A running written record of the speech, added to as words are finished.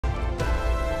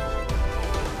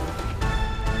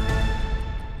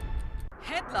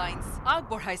Headlines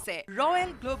আগবঢ়াইছে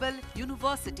royal global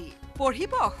university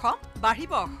পঢ়িব অসম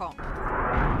বাঢ়িব অসম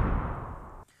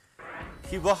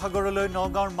শিৱসাগৰলৈ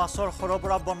নগাঁৱৰ মাছৰ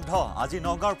সৰবৰাহ বন্ধ আজি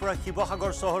নগাঁৱৰ পৰা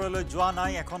শিৱসাগৰ চহৰলৈ যোৱা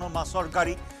নাই এখনো মাছৰ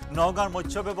গাড়ী নগাঁৱৰ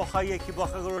মৎস্য ব্যৱসায়ীয়ে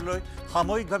শিৱসাগৰলৈ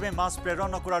সাময়িকভাৱে মাছ প্ৰেৰণ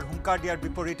নকৰাৰ হুংকাৰ দিয়াৰ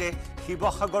বিপৰীতে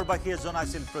শিৱসাগৰবাসীয়ে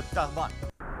জনাইছিল প্ৰত্যাহ্বান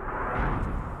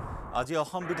আজি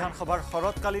অসম বিধানসভাৰ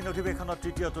শৰৎকালীন অধিৱেশনৰ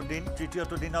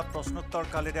তৃতীয়টো দিনত প্ৰশ্নোত্তৰ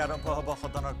কালেৰে আৰম্ভ হ'ব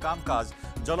সদনৰ কাম-কাজ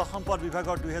জলসম্পদ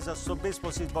বিভাগৰ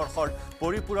 2024-25 বৰ্ষৰ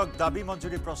পৰিপূৰক দাবী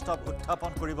মঞ্জুৰি প্ৰস্তাৱ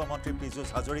উত্থাপন কৰিব মন্ত্ৰী পীযুষ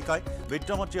হাজৰিকাই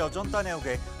বিত্তমন্ত্ৰী অজন্তা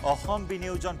নেওগে অসম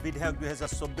বিনিয়োজন বিধেয়ক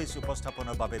 2024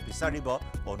 উপস্থাপনৰ বাবে বিচাৰিব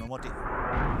অনুমতি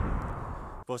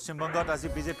পশ্চিমবংগত আজি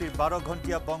বিজেপিৰ 12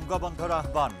 ঘণ্টীয়া বংগবন্ধৰ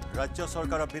আহ্বান ৰাজ্য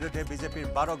চৰকাৰৰ বিৰুদ্ধে বিজেপিৰ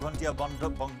 12 ঘণ্টীয়া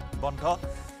বন্ধ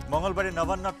মঙ্গলবাৰে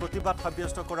নবান্নত প্ৰতিবাদ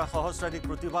সাব্যস্ত কৰা সহস্ৰাধিক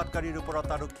প্ৰতিবাদকাৰীৰ ওপৰত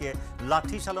আৰক্ষীয়ে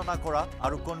লাঠি চালনা কৰা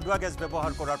আৰু কন্দুৱা গেছ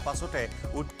ব্যৱহাৰ কৰাৰ পাছতে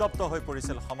উত্তপ্ত হৈ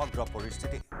পৰিছিল সমগ্ৰ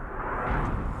পৰিস্থিতি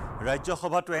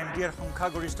ৰাজ্যসভাতো এনডিএৰ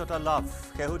সংখ্যাগৰিষ্ঠতা লাভ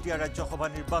শেহতীয়া ৰাজ্যসভা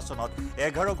নিৰ্বাচনত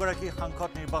 11 গৰাকী সাংসদ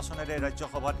নিৰ্বাচনেৰে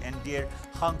ৰাজ্যসভাত এনডিএৰ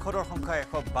সাংসদৰ সংখ্যা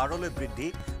 112লৈ বৃদ্ধি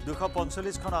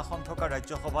 245খন আসন থকা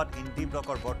ৰাজ্যসভাত ইণ্ডি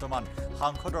ব্লকৰ বৰ্তমান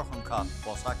সাংসদৰ সংখ্যা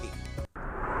 85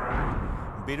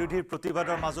 বিৰোধীৰ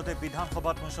প্ৰতিবাদৰ মাজতে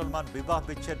বিধানসভাত মুছলমান বিবাহ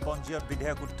বিচ্ছেদ পঞ্জীয়ন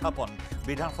বিধেয়ক উত্থাপন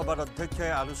বিধানসভাৰ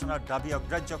অধ্যক্ষই আলোচনাৰ দাবী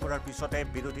অগ্ৰাহ্য কৰাৰ পিছতে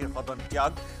বিৰোধীৰ সদন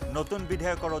ত্যাগ নতুন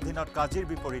বিধেয়কৰ অধীনত কাজিৰ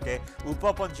বিপৰীতে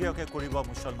উপপঞ্জীয়কে কৰিব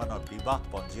মুছলমানৰ বিবাহ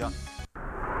পঞ্জীয়ন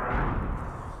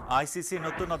আইসিসি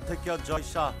নতুন অধ্যক্ষ জয়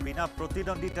শাহ বিনা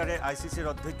প্ৰতিদ্বন্দ্বিতাৰে আইসিসিৰ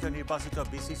অধ্যক্ষ নিৰ্বাচিত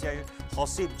বিসিসিআইৰ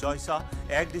সচিব জয় শাহ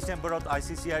 1 ডিসেম্বৰত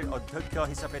আইসিসিআইৰ অধ্যক্ষ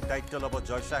হিচাপে দায়িত্ব ল'ব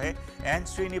জয় শাহে এন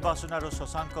শ্ৰীনিবাসন আৰু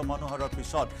শশাংক মনোহৰৰ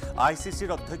পিছত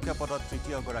আইসিসিৰ অধ্যক্ষ পদত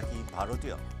তৃতীয়গৰাকী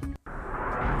ভাৰতীয়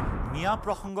মিয়া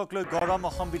প্ৰসংগক লৈ গৰম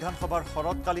অসম বিধানসভাৰ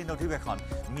শৰৎকালীন অধিৱেশন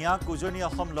মিয়া কুজনী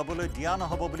অসম ল'বলৈ দিয়া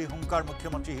নহ'ব বুলি হুংকাৰ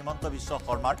মুখ্যমন্ত্ৰী হিমন্ত বিশ্ব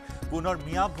শৰ্মাৰ পুনৰ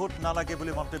মিয়া ভোট নালাগে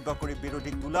বুলি মন্তব্য কৰি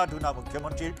বিৰোধী গোলাধুনা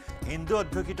মুখ্যমন্ত্ৰীৰ হিন্দু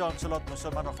অধ্যুষিত অঞ্চলত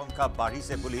মুছলমানৰ সংখ্যা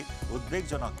বাঢ়িছে বুলি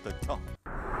উদ্বেগজনক তথ্য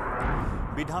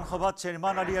বিধানসভাত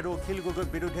চেয়াৰমান আলী আৰু অখিল গগৈৰ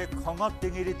বিৰুদ্ধে খঙত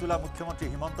টিঙিৰি তোলা মুখ্যমন্ত্ৰী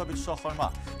হিমন্ত বিশ্ব শৰ্মা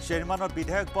চেয়াৰমানৰ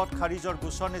বিধায়ক পদ খাৰিজৰ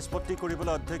গোচৰ নিষ্পত্তি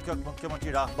কৰিবলৈ অধ্যক্ষক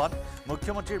মুখ্যমন্ত্ৰীৰ আহ্বান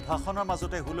মুখ্যমন্ত্ৰীৰ ভাষণৰ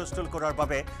মাজতে হুলস্থুল কৰাৰ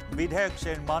বাবে বিধায়ক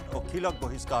চেয়াৰমান অখিলক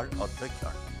বহিষ্কাৰ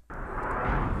অধ্যক্ষৰ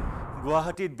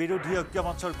গুৱাহাটীত বিৰোধী ঐক্য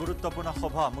মঞ্চৰ গুৰুত্বপূৰ্ণ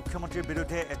সভা মুখ্যমন্ত্ৰীৰ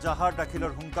বিৰুদ্ধে এজাহাৰ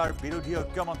দাখিলৰ হুংকাৰ বিৰোধী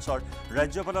ঐক্য মঞ্চৰ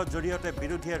ৰাজ্যপালৰ জৰিয়তে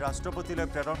বিৰোধীয়ে ৰাষ্ট্ৰপতিলৈ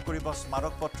প্ৰেৰণ কৰিব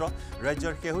স্মাৰক পত্ৰ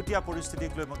ৰাজ্যৰ শেহতীয়া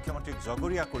পৰিস্থিতিক লৈ মুখ্যমন্ত্ৰীক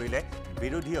জগৰীয়া কৰিলে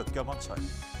বিৰোধী ঐক্য মঞ্চই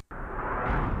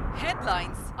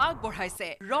হেডলাইন্স আগবঢ়াইছে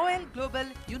ৰয়েল গ্লোবেল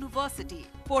ইউনিভাৰ্চিটি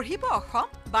পঢ়িব অসম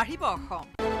বাঢ়িব অসম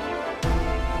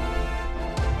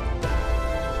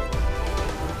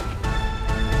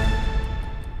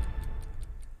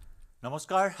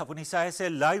নমস্কাৰ আপুনি চাই আছে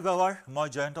লাইভ আৱাৰ মই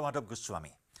জয়ন্ত মাধৱ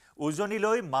গোস্বামী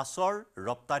উজনিলৈ মাছৰ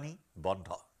ৰপ্তানি বন্ধ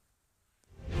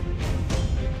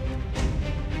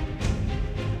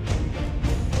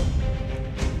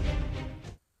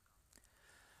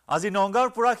আজি নগাঁৱৰ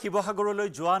পৰা শিৱসাগৰলৈ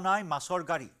যোৱা নাই মাছৰ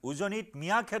গাড়ী উজনিত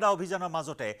মিয়াখেদা অভিযানৰ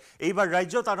মাজতে এইবাৰ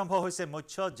ৰাজ্যত আৰম্ভ হৈছে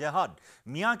মৎস্য জেহাদ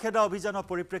মিয়াখেদা অভিযানৰ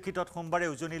পৰিপ্ৰেক্ষিতত সোমবাৰে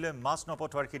উজনিলৈ মাছ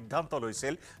নপঠোৱাৰ সিদ্ধান্ত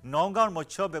লৈছিল নগাঁৱৰ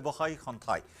মৎস্য ব্যৱসায়ী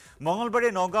সন্থাই মঙ্গলবাৰে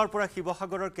নগাঁৱৰ পৰা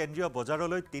শিৱসাগৰৰ কেন্দ্ৰীয়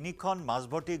বজাৰলৈ 3খন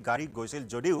মাছভৰ্তি গাড়ী গৈছিল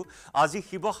যদিও আজি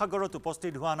শিৱসাগৰত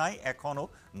উপস্থিত হোৱা নাই এখনো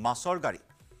মাছৰ গাড়ী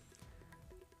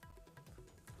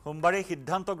সোমবাৰে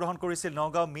সিদ্ধান্ত গ্ৰহণ কৰিছিল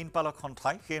নগাঁও মীন পালক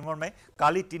সন্থাই সেই মৰ্মে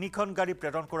কালি 3খন গাড়ী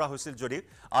প্ৰেৰণ কৰা হৈছিল যদিও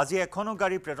আজি এখনো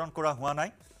গাড়ী প্ৰেৰণ কৰা হোৱা নাই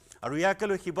আৰু ইয়াকে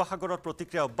লৈ শিৱসাগৰত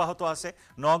প্ৰতিক্ৰিয়া অব্যাহত আছে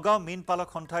নগাঁও মীন পালক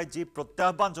সন্থাই যি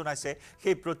প্ৰত্যাহ্বান জনাইছে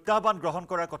সেই প্ৰত্যাহ্বান গ্ৰহণ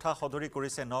কৰাৰ কথা সদৰি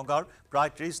কৰিছে নগাঁৱৰ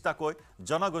প্ৰায় 30টাকৈ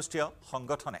জনগোষ্ঠীয়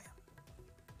সংগঠনে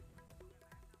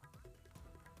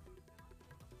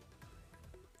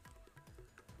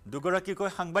দুগৰাকীকৈ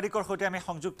সাংবাদিকৰ সৈতে আমি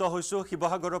সংযুক্ত হৈছো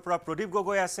শিৱসাগৰৰ পৰা প্ৰদীপ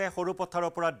গগৈ আছে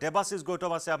সৰুপথাৰৰ পৰা দেৱাশিষ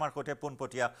গৌতম আছে আমাৰ সৈতে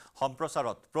পোনপটীয়া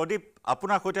সম্প্ৰচাৰত প্ৰদীপ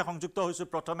আপোনাৰ সৈতে সংযুক্ত হৈছো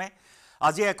প্ৰথমে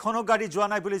আজি এখনো গাড়ী যোৱা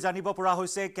নাই বুলি জানিব পৰা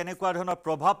হৈছে কেনেকুৱা ধৰণৰ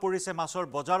প্ৰভাৱ পৰিছে মাছৰ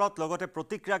বজাৰত লগতে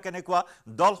প্ৰতিক্ৰিয়া কেনেকুৱা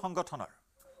দল সংগঠনৰ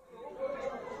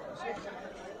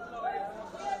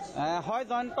হয়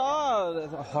জয়ন্ত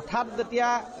হঠাৎ যেতিয়া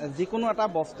যিকোনো এটা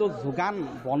বস্তু যোগান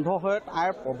বন্ধ হয় তাৰ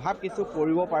প্ৰভাৱ কিছু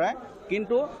পৰিব পাৰে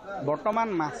কিন্তু বৰ্তমান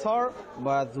মাছৰ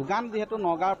যোগান যেহেতু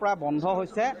নগাঁৱৰ পৰা বন্ধ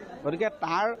হৈছে গতিকে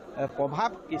তাৰ প্ৰভাৱ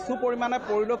কিছু পৰিমাণে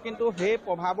পৰিলেও কিন্তু সেই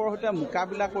প্ৰভাৱৰ সৈতে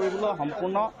মোকাবিলা কৰিবলৈ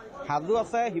সম্পূৰ্ণ সাজু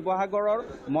আছে শিৱসাগৰৰ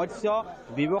মৎস্য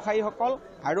ব্যৱসায়ীসকল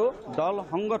আৰু দল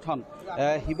সংগঠন।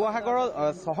 শিৱসাগৰৰ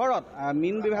চহৰত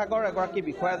মীন বিভাগৰ এগৰাকী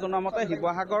বিষয়া জনোৱা মতে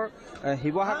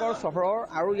শিৱসাগৰ চহৰৰ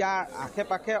আৰু ইয়াৰ আশে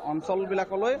পাশে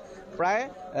অঞ্চলবিলাকলৈ প্ৰায়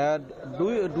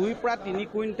 2 পৰা 3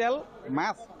 কুইণ্টেল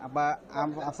মাছ বা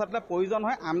আচলতে প্ৰয়োজন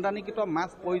হয়, আমদানিকৃত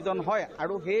মাছ প্ৰয়োজন হয়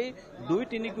আৰু সেই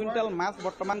 2-3 কুইণ্টেল মাছ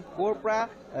বৰ্তমান ক'ৰ পৰা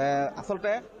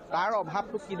আচলতে তাৰ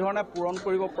অভাৱটো কি ধৰণে পূৰণ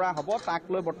কৰিব পৰা হ'ব তাক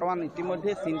লৈ বৰ্তমান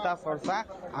ইতিমধ্যে চিন্তা চৰ্চা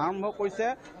আৰম্ভ কৰিছে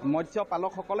মৎস্য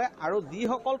পালকসকলে। আৰু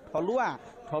যিসকল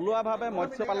থলুৱাভাৱে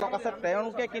মৎস্য পালক আছে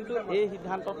তেওঁলোকে কিন্তু এই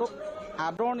সিদ্ধান্তটোক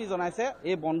আদৰণি জনাইছে,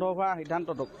 এই বন্ধ হোৱাৰ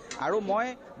সিদ্ধান্তটোক। আৰু মই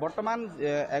বৰ্তমান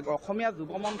অসমীয়া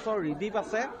যুৱ মঞ্চৰ ৰিদীপ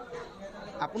আছে,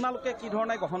 আপোনালোকে কি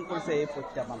ধৰণে গ্ৰহণ কৰিছে এই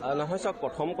প্ৰত্যাহ্বান? নহয় চাওক,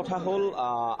 প্ৰথম কথা হ'ল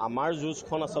আমাৰ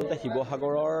যুঁজখন আচলতে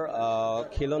শিৱসাগৰৰ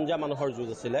খিলঞ্জীয়া মানুহৰ যুঁজ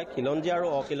আছিলে। খিলঞ্জীয়া আৰু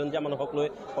অখিলঞ্জীয়া মানুহক লৈ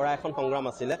কৰা এখন সংগ্ৰাম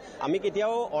আছিলে। আমি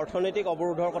কেতিয়াও অৰ্থনৈতিক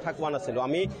অৱৰোধৰ কথা কোৱা নাছিলোঁ।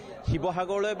 আমি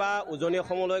শিৱসাগৰলৈ বা উজনি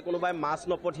অসমলৈ কোনোবাই মাছ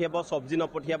নপঠিয়াব, চব্জি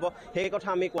নপঠিয়াব, সেই কথা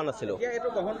আমি কোৱা নাছিলোঁ।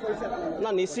 না,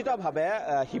 নিশ্চিতভাৱে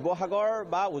শিৱসাগৰ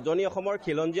বা উজনি অসমৰ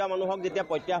খিলঞ্জীয়া মানুহক যেতিয়া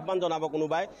প্ৰত্যাহ্বান জনাব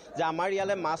কোনোবাই যে আমাৰ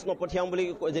ইয়ালৈ মাছ নপঠিয়াম বুলি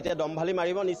যেতিয়া দমভালি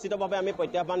মাৰিব, নিশ্চিতভাৱে আমি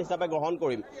প্ৰত্যাহ্বান হিচাপে গ্ৰহণ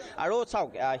কৰিম। আৰু চাওক,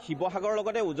 শিৱসাগৰৰ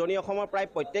লগতে উজনি অসমৰ প্ৰায়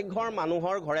প্ৰত্যেক ঘৰ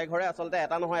মানুহৰ ঘৰে ঘৰে আচলতে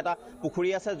এটা নহয় এটা পুখুৰী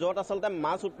আছে, য'ত আচলতে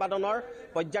মাছ উৎপাদনৰ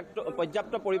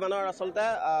পৰ্যাপ্ত পৰিমাণৰ আচলতে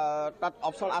তাত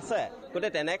অপশ্যন আছে। গতিকে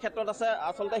তেনে ক্ষেত্ৰত আছে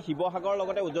আচলতে শিৱসাগৰৰ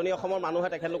লগতে উজনি অসমৰ মানুহে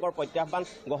তেখেতলোকৰ প্ৰত্যাহ্বান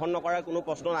গ্ৰহণ নকৰাৰ কোনো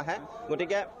প্ৰশ্ন নাহে।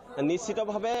 গতিকে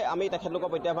নিশ্চিতভাৱে আমি তেখেতলোকৰ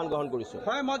প্ৰত্যাহ্বান গ্ৰহণ কৰিছোঁ।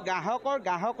 হয়, মই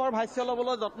গ্ৰাহকৰ ভাষ্য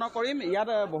ল'বলৈ যত্ন কৰিম। ইয়াত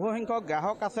বহুসংখ্যক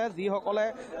গ্ৰাহক আছে যিসকলে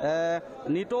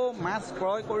নিতৌ মাছ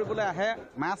ক্ৰয় কৰিবলৈ আহে,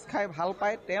 মাছ খাই ভাল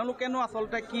পায়। তেওঁলোকেনো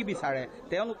আচলতে কি বিচাৰে,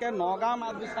 তেওঁলোকে নগাঁৱৰ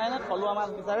মাছ বিচাৰে নে থলুৱা মাছ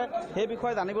বিচাৰে, সেই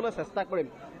বিষয়ে জানিবলৈ চেষ্টা কৰিম।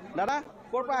 দাদা,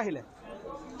 ক'ৰ পৰা আহিলে?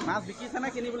 মাছ বিকিছে নে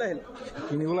কিনিবলৈ আহিলে?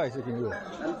 কিনিবলৈ আহিছে।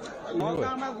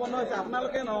 নগাঁৱৰ মাছ বন্ধ হৈছে,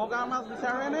 আপোনালোকে নগাঁৱৰ মাছ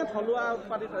বিচাৰে নে থলুৱা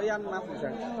উৎপাদিত ইয়াত মাছ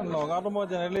বিচাৰে? নগাঁৱতো মই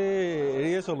জেনেৰেলি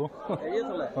এৰিয়ে চলোঁ। এৰিয়ে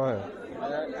চলে? হয়।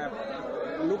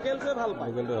 লোকেলটোৱে ভাল পায়?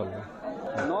 লোকেলটোৱে ভাল পায়।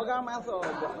 নগাঁৱৰ মাছ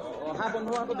অহা বন্ধ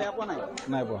হোৱাটো বেয়া পোৱা নাই?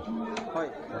 নাই পোৱা। হয়,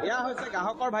 এয়া হৈছে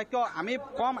গ্ৰাহকৰ ভাষ্য। আমি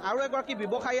কম আৰু এগৰাকী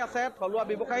ব্যৱসায়ী আছে, থলুৱা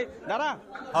ব্যৱসায়ী। দাদা।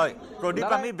 হয় প্ৰদীপ,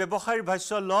 আমি ব্যৱসায়ীৰ ভাষ্য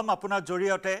ল'ম আপোনাৰ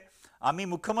জৰিয়তে। আমি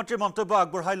মুখ্যমন্ত্ৰীৰ মন্তব্য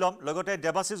আগবঢ়াই ল'ম, লগতে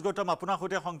দেৱাশিষ গৌতম আপোনাৰ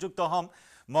সৈতে সংযুক্ত হ'ম।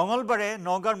 মঙলবাৰে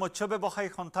নগাঁৱৰ মৎস্য ব্যৱসায়ী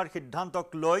সন্থাৰ সিদ্ধান্তক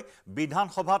লৈ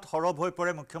বিধানসভাত সৰব হৈ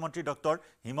পৰে মুখ্যমন্ত্ৰী ডক্টৰ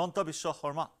হিমন্ত বিশ্ব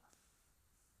শৰ্মা।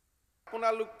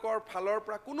 আপোনালোকৰ ফালৰ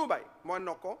পৰা কোনোবাই, মই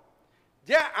নকওঁ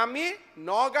যে আমি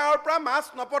নগাঁৱৰ পৰা মাছ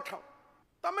নপঠাওঁ।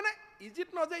 তাৰমানে ইজ ইট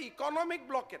নট যে ইকনমিক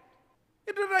ব্লকেট,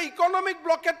 এইটো এটা ইকনমিক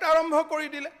ব্লকেট আৰম্ভ কৰি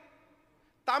দিলে।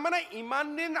 তাৰমানে ইমান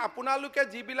দিন আপোনালোকে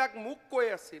যিবিলাক মোক কৈ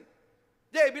আছিল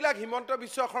যে এইবিলাক হিমন্ত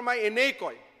বিশ্ব শৰ্মাই এনেই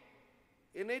কয়,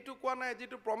 এনেইতো কোৱা নাই,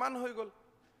 যিটো প্ৰমাণ হৈ গ'ল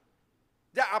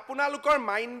যে আপোনালোকৰ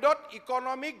মাইণ্ডত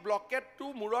ইকনমিক ব্লকেটটো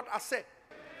মূৰত আছে।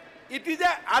 ইটি যে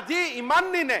আজি ইমান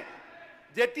দিনে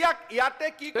যেতিয়া ইয়াতে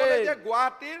কি কৰে যে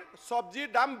গুৱাহাটীৰ চব্জিৰ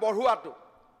দাম বঢ়োৱাটো,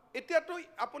 এতিয়াতো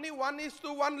আপুনি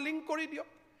 1:1 লিংক কৰি দিয়ক।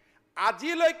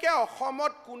 আজিলৈকে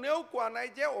অসমত কোনেও কোৱা নাই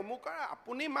যে অমুক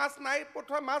আপুনি মাছ নাই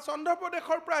পঠোৱা, মাছ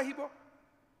অন্ধ্ৰপ্ৰদেশৰ পৰা আহিব,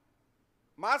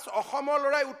 মাছ অসমৰ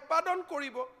ল'ৰাই উৎপাদন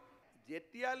কৰিব।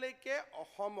 যেতিয়ালৈকে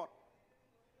অসমত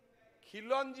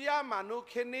খিলঞ্জীয়া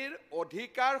মানুহখিনিৰ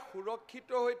অধিকাৰ সুৰক্ষিত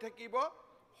হৈ থাকিব,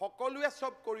 সকলোৱে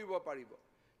চব কৰিব পাৰিব।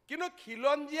 কিন্তু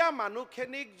খিলঞ্জীয়া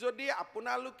মানুহখিনিক যদি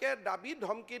আপোনালোকে দাবী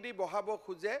ধমকি দি বহাব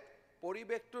খোজে,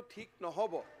 পৰিৱেশটো ঠিক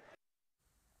নহ'ব।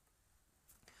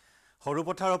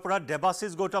 সৰুপথাৰৰ পৰা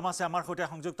দেৱাশিষ গৌতম আছে আমাৰ সৈতে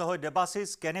সংযুক্ত হৈ। দেৱাশিষ,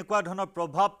 কেনেকুৱা ধৰণৰ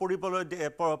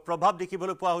প্ৰভাৱ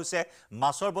দেখিবলৈ পোৱা হৈছে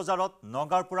মাছৰ বজাৰত?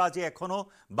 নগাঁৱৰ পৰা আজি এখনো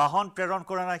বাহন প্ৰেৰণ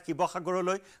কৰা নাই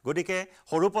শিৱসাগৰলৈ, গতিকে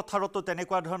সৰুপথাৰতো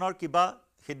তেনেকুৱা ধৰণৰ কিবা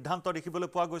সিদ্ধান্ত দেখিবলৈ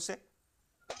পোৱা গৈছে?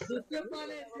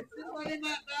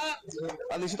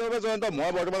 নিশ্চিতভাৱে জয়ন্ত,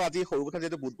 মই বৰ্তমান আজি সৰুপথাৰ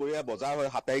যিহেতু বুধবৰীয়া বজাৰ হয়,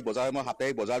 সাপ্তাহিক বজাৰ, মই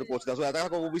সাপ্তাহিক বজাৰত উপস্থিত আছোঁ। এটা কথা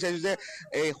ক'ব বিচাৰিছোঁ যে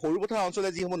এই সৰুপথাৰ অঞ্চলে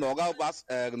যিসমূহ নগাঁও বা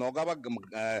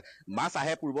মাছ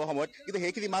আহে পূৰ্বৰ সময়ত, কিন্তু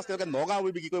সেইখিনি মাছ তেওঁলোকে নগাঁও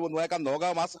বিক্ৰী কৰিব নোৱাৰে, কাৰণ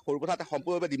নগাঁও মাছ সৰুপথাৰত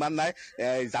সম্পূৰ্ণভাৱে ডিমাণ্ড নাই।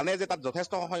 জানে যে তাত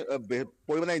যথেষ্ট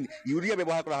পৰিমাণে ইউৰিয়া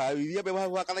ব্যৱহাৰ কৰা হয়। ইউৰিয়া ব্যৱহাৰ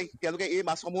হোৱাৰ কাৰণে তেওঁলোকে এই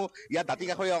মাছসমূহ ইয়াত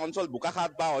দাঁতিকাষৰীয়া অঞ্চল,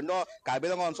 বোকাখাট বা অন্য কাৰ্বি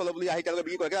আংলং অঞ্চল বুলি আহি তেওঁলোকে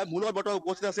বিক্ৰী কৰে। মোৰ লগত বৰ্তমান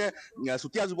উপস্থিত আছে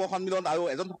চুতীয়া যুৱ সন্মিলন আৰু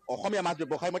এজন অসমীয়া মাছ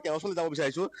ব্যৱসায়ী। মই তেওঁৰ ওচৰলৈ যাব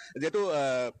বিচাৰিছোঁ। যিহেতু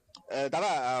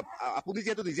দাদা, আপুনি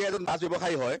যিহেতু নিজে এজন মাছ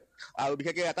ব্যৱসায়ী হয় আৰু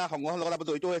বিশেষকৈ এটা সংগ্ৰহৰ লগত আপুনি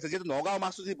জড়িত হৈ আছে, যিহেতু নগাঁও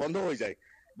মাছটো যদি বন্ধ হৈ যায়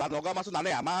বা নগাঁও মাছটো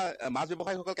নানে, আমাৰ মাছ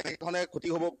ব্যৱসায়ীসকল কেনেধৰণে ক্ষতি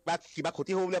হ'ব বা কিবা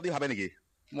ক্ষতি হ'ব বুলি আপুনি ভাবে নেকি?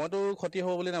 মইতো ক্ষতি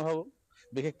হ'ব বুলি নাভাবোঁ।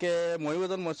 বিশেষকৈ ময়ো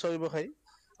এজন মৎস্য ব্যৱসায়ী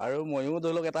আৰু ময়ো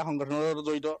ধৰি লওক এটা সংগঠনৰ লগত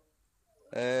জড়িত।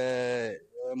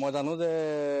 মই জানো যে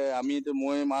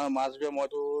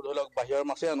মইতো ধৰি লওক বাহিৰৰ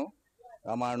মাছেই আনো,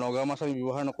 আমাৰ নগাঁও মাছ আমি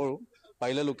ব্যৱহাৰ নকৰোঁ।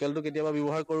 পাৰিলে লোকেলটো কেতিয়াবা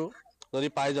ব্যৱহাৰ কৰোঁ, যদি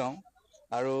পাই যাওঁ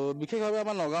আৰু বিশেষভাৱে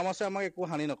আমাৰ নগাঁও মাছে আমাক একো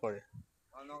হানি নকৰে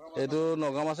এইটো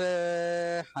নগাঁও মাছে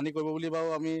হানি কৰিব বুলি বাৰু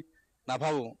আমি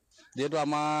নাভাবোঁ যিহেতু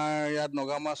আমাৰ ইয়াত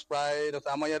নগাঁও মাছ প্ৰায়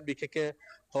আমাৰ ইয়াত বিশেষকৈ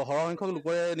সৰহসংখ্যক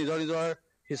লোকৰে নিজৰ নিজৰ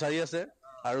ফিচাৰী আছে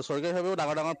আৰু চৰকাৰীভাৱেও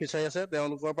ডাঙৰ ডাঙৰ ফিচাৰী আছে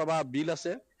তেওঁলোকৰ পৰা বিল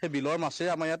আছে সেই বিলৰ মাছেই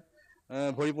আমাৰ ইয়াত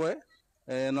ভৰি পৰে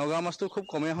নগাঁও মাছটো খুব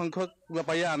কমেই সংখ্যক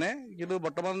বেপাৰীয়ে আনে কিন্তু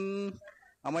বৰ্তমান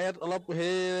আমাৰ ইয়াত অলপ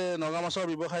সেই নগাঁও মাছৰ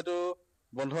ব্যৱসায়টো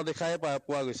বন্ধ দেখাই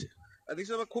পোৱা গৈছে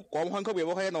নিশ্চয়কৈ খুব কম সংখ্যক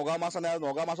ব্যৱসায়ীয়ে নগাঁও মাছ আনে আৰু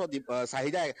নগাঁও মাছৰ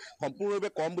চাহিদা সম্পূৰ্ণৰূপে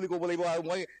কম বুলি ক'ব লাগিব আৰু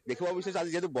মই দেখিব বিচাৰিছোঁ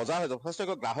আজি যিহেতু বজাৰ হয় যথেষ্ট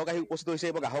গ্ৰাহক আহি উপস্থিত হৈছে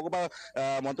এইবাৰ গ্ৰাহকৰ পৰা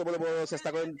মন্তব্য ল'ব চেষ্টা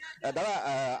কৰিম দাদা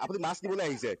আপুনি মাছ দিবলৈ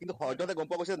আহিছে কিন্তু সদ্যহতে গম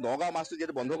পোৱা গৈছে নগাঁও মাছটো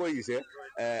যিহেতু বন্ধ কৰি দিছে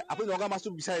আপুনি নগাঁও মাছটো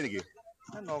বিচাৰে নেকি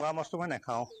নগাঁও মাছটো মই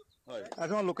নাখাওঁ হয়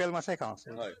আৰু মই লোকেল মাছেই খাওঁ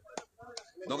হয়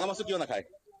নগাঁও মাছটো কিয় নাখায়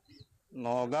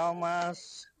নগাঁও মাছ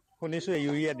শুনিছোঁ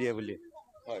ইউৰিয়া দিয়ে বুলি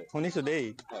হয় শুনিছোঁ দেই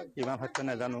ইমান সত্য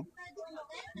নাজানো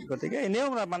গতিকে এনেও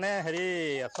মানে হেৰি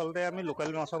আচলতে আমি লোকেল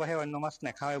মাছৰ বাহিৰে অন্য মাছ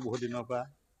নাখাওঁৱে বহুত দিনৰ পৰা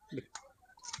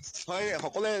হয়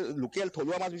সকলোৱে লোকেল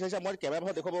থলুৱা মাছ বিচাৰিছে মই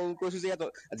কেইবাবাৰো দেখুৱাব কৰিছোঁ যে ইয়াত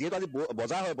যিহেতু আজি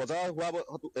বজাৰ হয়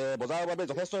বজাৰৰ বাবে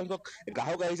যথেষ্ট সংখ্যক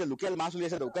গ্ৰাহক আহিছে লোকেল মাছ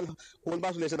উলিয়াইছে লোকেল শ'ল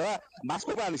মাছ উলিয়াইছে দাদা মাছ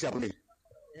ক'ৰ পৰা আনিছে আপুনি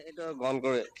এইটো গণ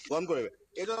কৰে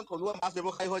এইটো থলুৱা মাছ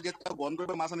ব্যৱসায়ী হয় যিহেতু গণ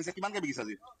কৰিব মাছ আনিছে কিমানকে বিকিছে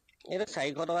আজি এইটো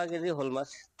 400 টকা কেজি শ'ল মাছ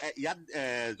ইয়াত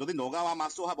যদি নগাঁও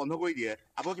মাছটো অহা বন্ধ কৰি দিয়ে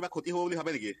আপোনাৰ কিবা ক্ষতি হ'ব বুলি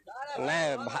ভাবে নেকি নাই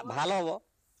ভাল হ'ব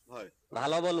হয়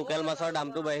ভাল হ'ব লোকেল মাছৰ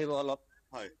দামটো বাঢ়িব অলপ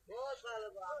হয়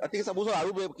ঠিক আছে বুঝো আৰু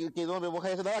কেইজন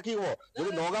ব্যৱসায়ী আছে দাদা কি হ'ব যদি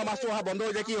নগাঁও মাছটো অহা বন্ধ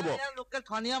হৈ যায় কি হ'ব লোকেল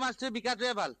ধনিয়া মাছটো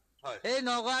বিকাটোৱে ভাল এই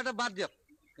নগাঁৱটো বাদ দিয়ক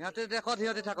সিহঁতে দেশত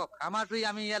সিহঁতে থাকক আমাৰতো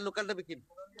আমি ইয়াত লোকেলটো বিকিম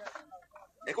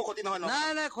একো ক্ষতি নহয়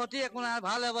নাই ক্ষতি একো নাই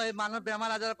ভাল হ'ব এই মানুহ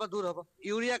বেমাৰ আজাৰৰ পৰা দূৰ হ'ব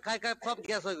ইউৰিয়া খাই চব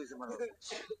গেছ হৈ গৈছে মানুহ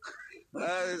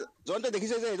জয়ন্ত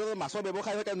দেখিছে যে এজন মাছৰ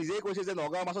ব্যৱসায়ী হয় তেওঁ নিজেই কৈছে যে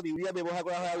নগাঁও মাছত ইউৰিয়া ব্যৱহাৰ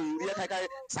কৰা হয় আৰু ইউৰিয়া খাই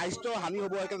স্বাস্থ্য হানি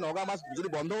হ'ব সেইকাৰণে নগাঁও মাছ যদি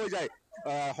বন্ধ হৈ যায়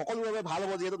সকলোৰে বাবে ভাল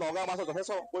হ'ব যিহেতু নগাঁও মাছত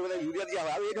যথেষ্ট পৰিমাণে ইউৰিয়া দিয়া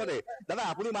হয় আৰু এইধৰণে দাদা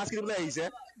আপুনি মাছ কিনিবলৈ আহিছে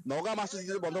নগাঁও মাছটো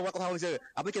যিটো বন্ধ হোৱাৰ কথা শুনিছে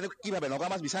আপুনি কি ভাবে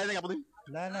নগাঁও মাছ বিচাৰে নেকি আপুনি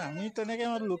নাই আমি তেনেকৈ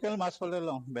লোকেল মাছ হ'লে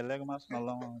লওঁ বেলেগ মাছ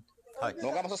নলওঁ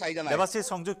নগাঁও মাছৰ চাহিদা নাই দেৱাশিষ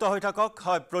সংযুক্ত হৈ থাকক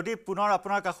হয় প্ৰদীপ পুনৰ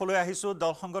আপোনাৰ কাষলৈ আহিছোঁ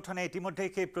দল সংগঠনে ইতিমধ্যে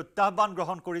সেই প্ৰত্যাহ্বান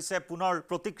গ্ৰহণ কৰিছে পুনৰ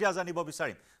প্ৰতিক্ৰিয়া জানিব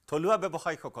বিচাৰিম থলুৱা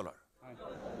ব্যৱসায়ীসকলৰ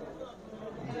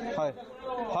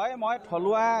হয় মই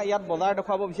থলুৱা ইয়াত বজাৰ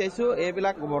দেখুৱাব বিচাৰিছোঁ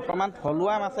এইবিলাক বৰ্তমান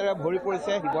থলুৱা মাছেৰে ভৰি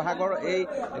পৰিছে শিৱসাগৰ এই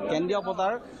কেন্দ্ৰীয়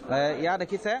বজাৰ ইয়াত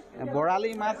দেখিছে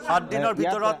বৰালি মাছ 7 দিনৰ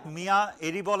ভিতৰত মিয়া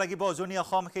এৰিব লাগিব উজনি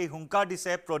অসম সেই হুংকাৰ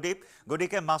দিছে প্ৰদীপ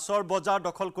গতিকে মাছৰ বজাৰ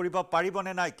দখল কৰিব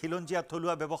পাৰিবনে নাই খিলঞ্জীয়া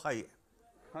থলুৱা ব্যৱসায়ীয়ে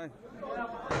হয়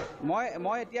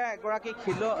মই এতিয়া এগৰাকী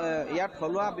ইয়াত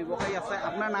থলুৱা ব্যৱসায়ী আছে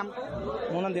আপোনাৰ নাম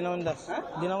মোৰ নাম দিনমণি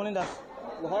দাস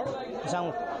ঘৰ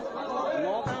চাওঁ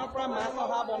নগাঁৱৰ পৰা মাছ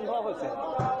অহা বন্ধ হৈছে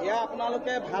এয়া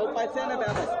আপোনালোকে ভাল পাইছে নে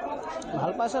বেয়া পাইছে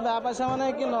ভাল পাইছে বেয়া পাইছে মানে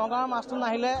কি নগাঁৱৰ মাছটো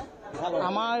নাহিলে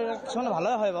আমাৰ কিছুমান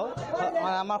ভালে হয় বাৰু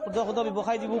আমাৰ ক্ষুদ্ৰ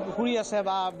ব্যৱসায়ী যিবোৰ পুখুৰী আছে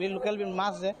বা লোকেল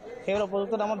মাছ আছে সেইবোৰ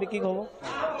উপযুক্ত দামত বিক্ৰী হ'ব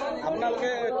আপোনালোকে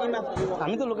কি মাছ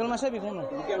আমিতো লোকেল মাছেই বিকো ন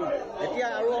এতিয়া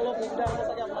আৰু অলপ সুবিধা হ'ব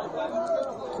চাগে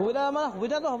আপোনালোকৰ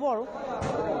সুবিধাটো হ'ব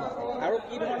আৰু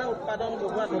কি ধৰণে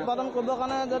উৎপাদন কৰিবৰ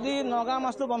কাৰণে যদি নগাঁৱৰ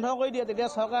মাছটো বন্ধ কৰি দিয়ে তেতিয়া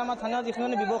চৰকাৰে আমাৰ স্থানীয়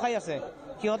যিখিনি ব্যৱসায়ী আছে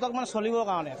সিহঁতক মানে চলিবৰ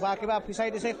কাৰণে বা কিবা ফিচাৰী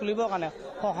টিচাৰী খুলিবৰ কাৰণে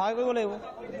সহায় কৰিব লাগিব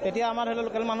তেতিয়া আমাৰ ধৰি লওক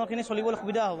লোকেল মানুহখিনি চলিবলৈ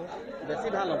সুবিধা হ'ব বেছি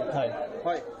ভাল হ'ব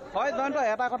হয় জয়ন্ত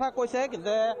এটা কথা কৈছে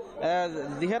যে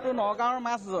যিহেতু নগাঁৱৰ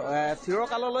মাছ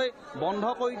চিৰকাললৈ বন্ধ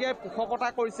কৰি দিয়ে পোষকতা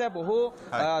কৰিছে বহু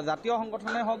জাতীয়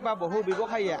সংগঠনে হওক বা বহু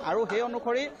ব্যৱসায়ীয়ে আৰু সেই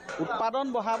অনুসৰি উৎপাদন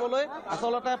বঢ়াবলৈ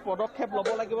আচলতে পদক্ষেপ ল'ব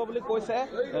লাগিব বুলি কৈছে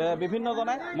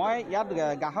বিভিন্নজনে মই ইয়াত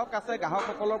গ্ৰাহক আছে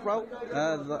গ্ৰাহকসকলৰ পৰাও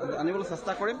জানিবলৈ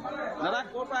চেষ্টা কৰিম দাদা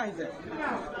ক'ৰ পৰা আহিছে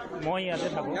মই ইয়াতে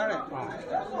থাকোঁ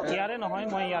ইয়াৰে নহয়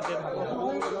মই ইয়াতে থাকোঁ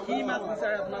কি মাছ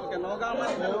বিচাৰে আপোনালোকে নগাঁৱৰ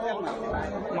মাছ লোকেল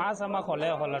মাছ আমাক হ'লে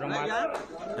হ'ল আৰু মাছ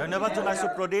ধন্যবাদ জনাইছোঁ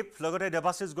প্ৰদীপ লগতে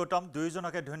দেৱাশিষ গৌতম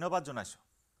দুয়োজনকে ধন্যবাদ জনাইছোঁ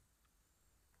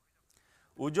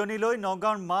উজনিলৈ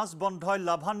নগাঁৱৰ মাছ বন্ধই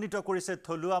লাভান্বিত কৰিছে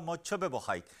থলুৱা মৎস্য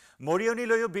ব্যৱসায়ীক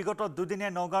মৰিয়নিলৈও বিগত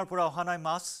দুদিনীয়া নগাঁৱৰ পৰা অহা নাই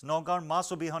মাছ নগাঁৱৰ মাছ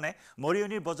অবিহনে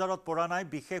মৰিয়নিৰ বজাৰত পৰা নাই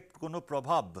বিশেষ কোনো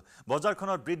প্ৰভাৱ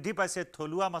বজাৰখনত বৃদ্ধি পাইছে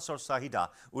থলুৱা মাছৰ চাহিদা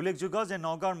উল্লেখযোগ্য যে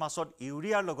নগাঁৱৰ মাছত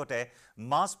ইউৰিয়াৰ লগতে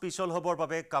মাছ পিছল হ'বৰ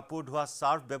বাবে কাপোৰ ধোৱা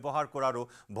চাৰ্ফ ব্যৱহাৰ কৰাৰো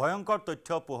ভয়ংকৰ তথ্য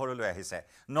পোহৰলৈ আহিছে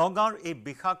নগাঁৱৰ এই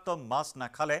বিষাক্ত মাছ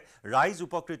নাখালে ৰাইজ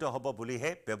উপকৃত হ'ব বুলিহে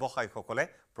ব্যৱসায়ীসকলে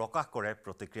প্ৰকাশ কৰে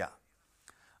প্ৰতিক্ৰিয়া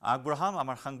আগবঢ়াম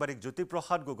আমাৰ সাংবাদিক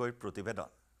জ্যোতিপ্ৰসাদ গগৈৰ প্ৰতিবেদন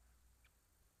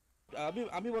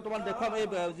আমি বৰ্তমান দেখুৱাম এই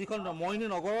যিখন মইনী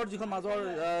নগৰৰ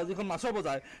যিখন মাছৰ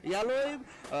বজাৰ ইয়ালৈ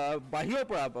বাহিৰৰ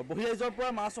পৰা বহিৰাজ্যৰ পৰা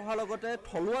মাছ অহাৰ লগতে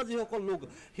থলুৱা যিসকল লোক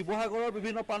শিৱসাগৰৰ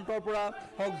বিভিন্ন প্ৰান্তৰ পৰা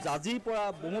হওক জাজিৰ পৰা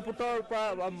ব্ৰহ্মপুত্ৰৰ পৰা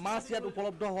মাছ ইয়াত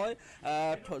উপলব্ধ হয়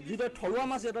যিদৰে থলুৱা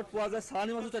মাছ ইয়াত পোৱা যায়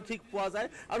চালানী মাছো ঠিক পোৱা যায়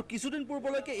আৰু কিছুদিন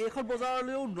পূৰ্বলৈকে এইখন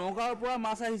বজাৰলৈও নগাঁৱৰ পৰা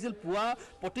মাছ আহিছিল পুৱা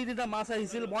প্ৰতিদিনা মাছ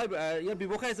আহিছিল মই ইয়াৰ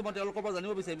ব্যৱসায় আছে মই তেওঁলোকৰ পৰা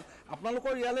জানিব বিচাৰিম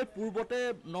আপোনালোকৰ ইয়ালৈ পূৰ্বতে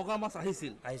নগাঁও মাছ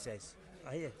আহিছিল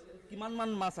আহি কিমান মান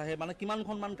মাছ আহে মানে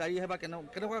কিমানখনমান গাড়ী আহে বা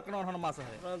কেনেকুৱা ধৰণৰ মাছ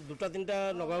আহে 2-3টা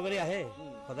নগাঁও গাড়ী আহে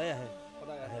সদায় আহে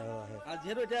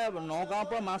যিহেতু এতিয়া নগাঁৱৰ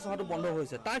পৰা মাছ অহাটো বন্ধ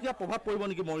হৈছে তাৰ কিবা প্ৰভাৱ পৰিব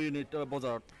নেকি মৰিয়নিত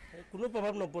বজাৰত কোনো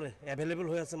প্ৰভাৱ নপৰে এভেইলেবল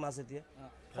হৈ আছে মাছ এতিয়া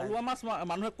থলুৱা মাছ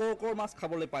মানুহে ক'ৰ মাছ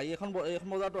খাবলৈ পায় এইখন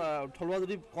বজাৰত থলুৱা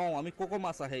যদি কওঁ আমি ক'ৰ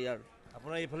মাছ আহে ইয়াৰ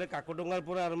আপোনাৰ এইফালে কাকডোঙাৰ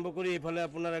পৰা আৰম্ভ কৰি এইফালে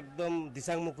আপোনাৰ একদম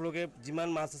দিচাংমুখলৈকে যিমান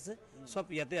মাছ আছে চব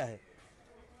ইয়াতে আহে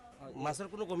মাছৰ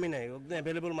কোনো কমি নাই একদম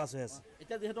এভেইলেবল মাছ হৈ আছে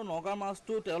এতিয়া যিহেতু নগাঁৱৰ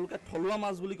মাছটো তেওঁলোকে থলুৱা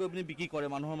মাছ বুলি কৈ পিনি বিক্ৰী কৰে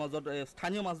মানুহৰ মাজত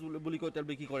স্থানীয় মাছ বুলি কৈ তেওঁ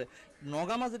বিক্ৰী কৰে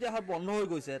নগাঁও মাছ যেতিয়া বন্ধ হৈ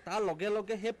গৈছে তাৰ লগে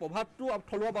লগে সেই প্ৰভাৱটো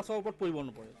থলুৱা মাছৰ ওপৰত পৰিব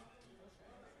নপৰে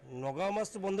নগাঁও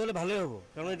মাছটো বন্ধ হ'লে ভালেই হ'ব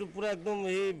কাৰণ এইটো পূৰা একদম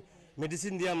এই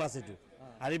মেডিচিন দিয়া মাছ এইটো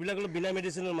আৰু এইবিলাক অলপ বিনা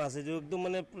মেডিচিনৰ মাছ এইটো একদম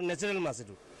মানে নেচাৰেল মাছ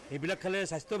এইটো এইবিলাক খালে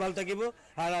স্বাস্থ্য ভাল থাকিব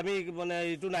আৰু আমি মানে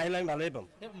এইটো নাহিলে আমি ভালেই পাম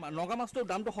নগাঁও মাছটোৰ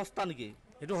দামটো সস্তা নেকি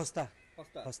এইটো সস্তা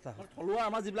থলুৱা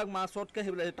আমাৰ যিবিলাক মাছতকৈ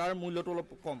সেইবিলাক তাৰ মূল্যটো অলপ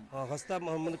কম সস্তা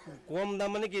মানে কম দাম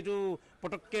মানে কি এইটো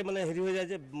পটককৈ মানে হেৰি হৈ যায়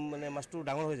যে মানে মাছটো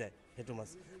ডাঙৰ হৈ যায় সেইটো মাছ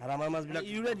আৰু আমাৰ মাছবিলাক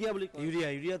ইউৰিয়া দিয়া বুলি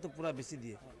ইউৰিয়াটো পূৰা বেছি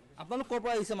দিয়ে আপোনালোক ক'ৰ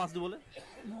পৰা আহিছে মাছ দিবলৈ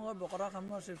মই বকৰা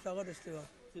কামৰ শিৱসাগৰ ডিষ্ট্ৰিক্টত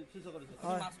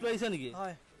মাছটো আহিছে নেকি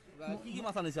হয় কি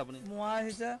মাছ আনিছে আপুনি মোৱা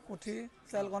আহিছে পুঠি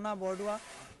চেলকণা বৰদোৱা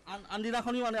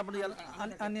আনদিনাখনিও আনে আপুনি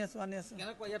আনি আছোঁ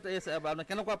কেনেকুৱা ইয়াত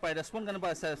কেনেকুৱা পায় ৰেচপন্স কেনেকুৱা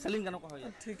চেলিং কেনেকুৱা হয়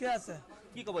ঠিকে আছে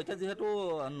কি ক'ব এতিয়া যিহেতু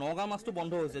নগাঁও মাছটো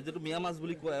বন্ধ হৈছে যিটো মিয়া মাছ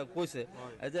বুলি কৈছে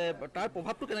যে তাৰ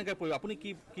প্ৰভাৱটো কেনেকৈ পৰিব আপুনি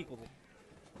কি ক'ব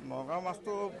নগাঁও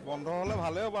মাছটো বন্ধ হ'লে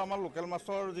ভালেই হ'ব আমাৰ লোকেল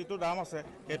মাছৰ যিটো দাম আছে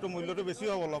সেইটো মূল্যটো বেছি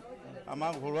হ'ব অলপ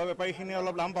আমাৰ ঘৰুৱা বেপাৰীখিনিয়ে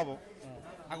অলপ দাম পাব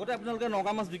আগতে আপোনালোকে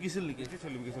নগাঁও মাছ বিকিছিল নেকি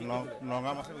বিকিছিল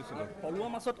নগাঁও মাছে বিকিছিলোঁ থলুৱা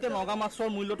মাছতকৈ নগাঁও মাছৰ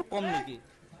মূল্যটো কম নেকি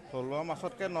থলুৱা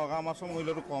মাছতকৈ নগাঁও মাছৰ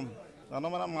মূল্যটো কম জানো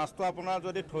মানে মাছটো আপোনাৰ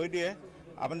যদি থৈ দিয়ে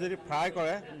আপুনি যদি ফ্ৰাই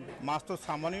কৰে মাছটো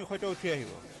চামনিৰ সৈতে উঠি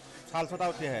আহিব ছাল চটা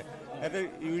উঠি আহে ইয়াতে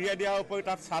ইউৰিয়া দিয়াৰ উপৰি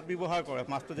তাত চাপ ব্যৱহাৰ কৰে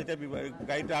মাছটো যেতিয়া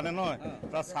গাড়ীত আনে নহয়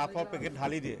তাত চাপৰ পেকেট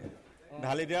ঢালি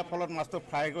দিয়াৰ ফলত মাছটো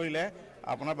ফ্ৰাই কৰিলে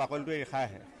আপোনাৰ বাকলিটো ৰেখা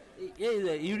আহে এই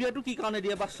ইউৰিয়াটো কি কাৰণে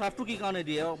দিয়ে বা চাপটো কি কাৰণে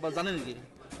দিয়ে বা জানে নেকি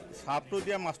চাপটো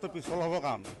দিয়ে মাছটো পিছল হ'বৰ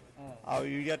কাৰণে আৰু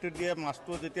ইউৰিয়াটো দিয়ে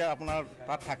মাছটো যেতিয়া আপোনাৰ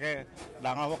তাত থাকে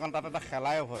ডাঙৰ হ'বৰ কাৰণে তাত এটা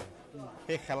শেলাই হয়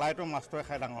সেই শেলাইটো মাছটোৱে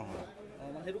খাই ডাঙৰ হয়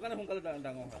সেইটো কাৰণে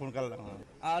সোনকালে ডাঙৰ হয়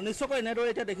নিশ্চয়কৈ এনেদৰে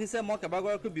এতিয়া দেখিছে মই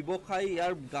কেইবাগৰাকী ব্যৱসায়ী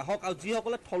ইয়াৰ গ্ৰাহক আৰু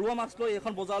যিসকলে থলুৱা মাছ লৈ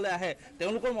এইখন বজাৰলৈ আহে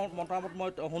তেওঁলোকৰ মতামত মই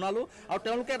শুনালোঁ আৰু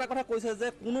তেওঁলোকে এটা কথা কৈছে যে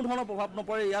কোনো ধৰণৰ প্ৰভাৱ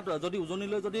নপৰে ইয়াত যদি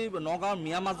উজনিলৈ যদি নগাঁৱৰ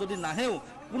মিয়া মাছ যদি নাহেও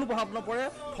কোনো প্ৰভাৱ নপৰে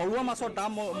থলুৱা মাছৰ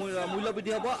দাম মূল্য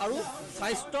বৃদ্ধি হ'ব আৰু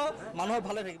স্বাস্থ্য মানুহৰ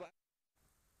ভালে থাকিব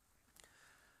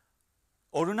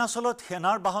অৰুণাচলত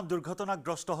সেনাৰ বাহন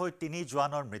দুৰ্ঘটনাগ্ৰস্ত হৈ 3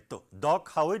 জোৱানৰ মৃত্যু দক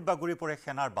হাৱৈত বাগৰি পৰে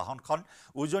সেনাৰ বাহনখন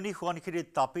উজনি সোৱণশিৰিত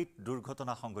তাপিত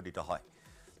দুৰ্ঘটনা সংঘটিত হয়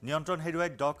নিয়ন্ত্ৰণ হেৰুৱাই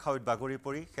দক হাৱৈত বাগৰি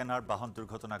পৰি সেনাৰ বাহন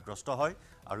দুৰ্ঘটনাগ্ৰস্ত হয়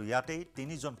আৰু ইয়াতেই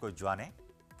 3জনকৈ জোৱানে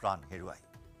প্ৰাণ হেৰুৱায়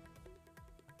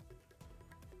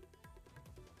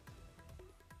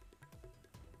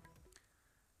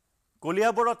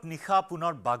কলিয়াবৰত নিশা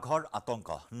পুনৰ বাঘৰ আতংক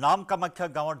নাম কামাখ্যা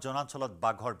গাঁৱৰ জনাঞ্চলত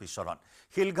বাঘৰ বিচৰণ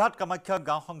শিলঘাট কামাখ্যা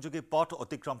গাঁও সংযোগী পথ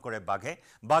অতিক্ৰম কৰে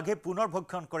বাঘে পুনৰ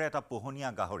ভক্ষণ কৰে এটা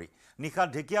পোহনীয়া গাহৰি নিশা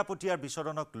ঢেকিয়াপতীয়াৰ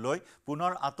বিচৰণক লৈ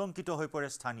পুনৰ আতংকিত হৈ পৰে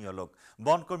স্থানীয় লোক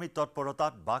বনকৰ্মী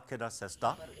তৎপৰতাত বাঘ খেদাৰ চেষ্টা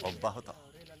অব্যাহত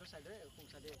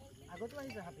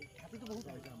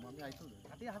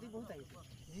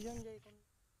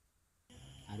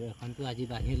আৰু এখনতো আজি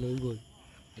বাঘে লৈ গ'ল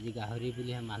আজি গাহৰি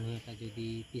বুলি মানুহ এটা যদি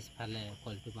পিছফালে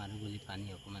কলটো মাৰোঁ বুলি পানী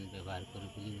অকণমান ব্যৱহাৰ কৰোঁ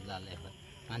বুলি ওলালে হয়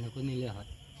মানুহকো নিলে হয়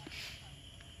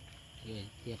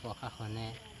এতিয়া প্ৰশাসনে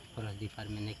ফৰেষ্ট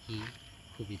ডিপাৰ্টমেণ্টে কি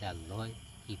সুবিধা লয়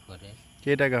কি কৰে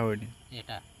কেইটা গাহৰি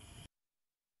এটা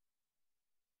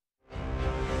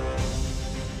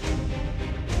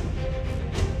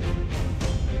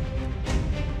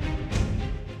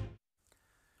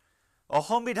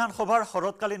অসম বিধানসভাৰ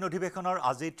শৰৎকালীন অধিৱেশনৰ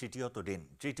আজি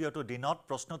তৃতীয়টো দিনত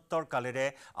প্ৰশ্নোত্তৰ কালেৰে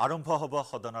আৰম্ভ হ'ব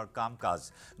সদনৰ কাম কাজ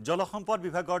জলসম্পদ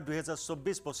বিভাগৰ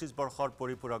 2024-25 বৰ্ষৰ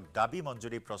পৰিপূৰক দাবী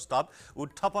মঞ্জুৰি প্ৰস্তাৱ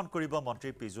উত্থাপন কৰিব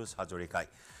মন্ত্ৰী পীযুষ হাজৰিকাই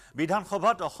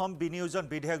বিধানসভাত অসম বিনিয়োজন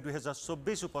বিধেয়ক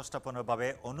 2024 উপস্থাপনৰ বাবে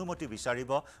অনুমতি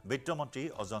বিচাৰিব বিত্তমন্ত্ৰী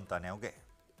অজন্তা নেওগে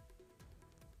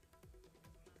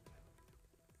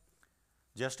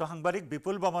জ্যেষ্ঠ সাংবাদিক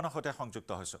বিপুল বমনৰ সৈতে সংযুক্ত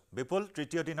হৈছো বিপুল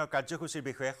তৃতীয় দিনৰ কাৰ্যসূচীৰ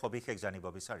বিষয়ে সবিশেষ জানিব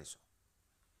বিচাৰিছো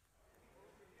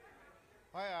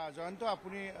হয় জয়ন্ত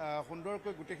আপুনি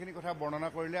সুন্দৰকৈ গোটেইখিনি কথা বৰ্ণনা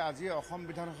কৰিলে আজি অসম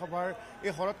বিধানসভাৰ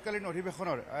এই শৰৎকালীন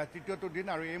অধিৱেশনৰ তৃতীয়টো দিন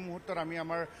আৰু এই মুহূৰ্তত আমি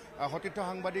আমাৰ সতীৰ্থ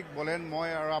সাংবাদিক বলেন মই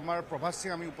আৰু আমাৰ প্ৰভাস সিং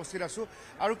আমি উপস্থিত আছোঁ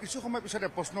আৰু কিছু সময় পিছতে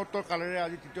প্ৰশ্নোত্তৰ কালেৰে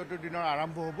আজি তৃতীয়টো দিনৰ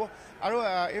আৰম্ভ হ'ব আৰু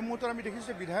এই মুহূৰ্তত আমি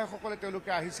দেখিছোঁ বিধায়কসকলে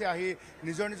তেওঁলোকে আহিছে আহি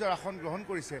নিজৰ নিজৰ আসন গ্ৰহণ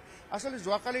কৰিছে আচলতে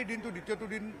যোৱাকালিৰ দিনটো দ্বিতীয়টো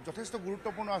দিন যথেষ্ট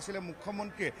গুৰুত্বপূৰ্ণ আছিলে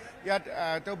মুখ্যমন্ত্ৰীয়ে ইয়াত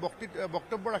তেওঁ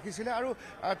বক্তব্য ৰাখিছিলে আৰু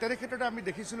তেনে ক্ষেত্ৰতে আমি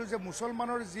দেখিছিলোঁ যে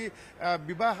মুছলমানৰ যি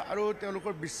বিবাহ আৰু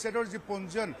তেওঁলোকৰ বিচ্ছেদৰ যি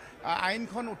পঞ্জীয়ন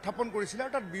আইনখন উত্থাপন কৰিছিলে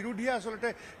আৰু তাত বিৰোধীয়ে আচলতে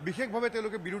বিশেষভাৱে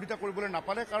তেওঁলোকে বিৰোধিতা কৰিবলৈ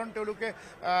নাপালে কাৰণ তেওঁলোকে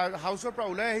হাউচৰ পৰা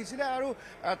ওলাই আহিছিলে আৰু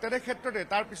তেনে ক্ষেত্ৰতে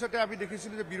তাৰ পিছতে আমি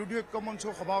দেখিছিলোঁ যে বিৰোধী ঐক্য মঞ্চ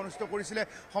সভা অনুষ্ঠিত কৰিছিলে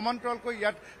সমান্তৰালকৈ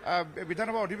ইয়াত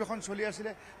বিধানসভা অধিৱেশন চলি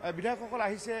আছিলে বিধায়কসকল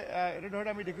আহিছে এনেধৰণে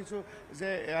আমি দেখিছোঁ যে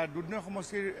দুধনৈ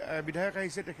সমষ্টিৰ বিধায়ক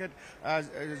আহিছে তেখেত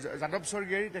যাদৱ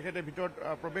স্বৰ্গীয়াৰী তেখেতে ভিতৰত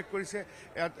প্ৰৱেশ কৰিছে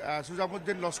ইয়াত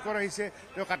সুজামুদ্দিন লস্কৰ আহিছে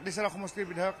তেওঁ কাটলিচাৰা সমষ্টিৰ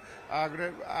বিধায়ক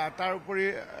তাৰ উপৰি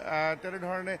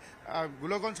তেনেধৰণে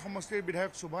গোলগঞ্জ সমষ্টিৰ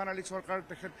বিধায়ক সুভান আলী চৰকাৰ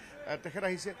তেখেত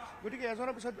আহিছে গতিকে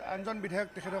এজনৰ পিছত আনজন বিধায়ক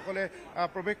তেখেতসকলে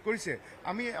প্ৰৱেশ কৰিছে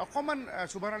আমি অকণমান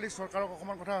সুভান আলী চৰকাৰক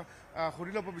অকণমান কথা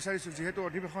সুধি ল'ব বিচাৰিছোঁ যিহেতু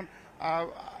অধিৱেশন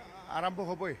আৰম্ভ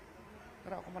হ'বই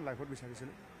তাৰা অকণমান লাইভত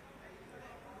বিচাৰিছিলোঁ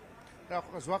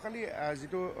যোৱাকালি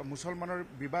যিটো মুছলমানৰ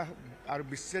বিবাহ আৰু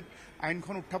বিচ্ছেদ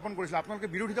আইনখন উত্থাপন কৰিছিলে আপোনালোকে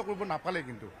বিৰোধিতা কৰিব নাপালে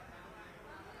কিন্তু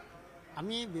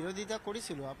আমি বিৰোধিতা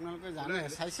কৰিছিলোঁ আপোনালোকে জানে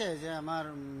চাইছে যে আমাৰ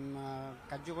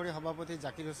কাৰ্যকৰী সভাপতি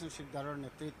জাকিৰ হোসেন শিকদাৰৰ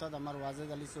নেতৃত্বত আমাৰ ৱাজেদ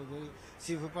আলী চৌধুৰী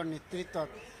চিফ-হুইপৰ নেতৃত্বত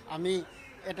আমি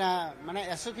এটা মানে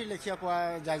এছঅ'পিৰ লেখীয়া কোৱা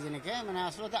যায় যেনেকৈ মানে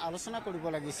আচলতে আলোচনা কৰিব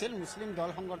লাগিছিল মুছলিম দল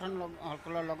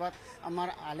সংগঠনসকলৰ লগত আমাৰ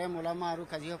আলেম ওলামা আৰু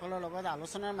কাজীসকলৰ লগত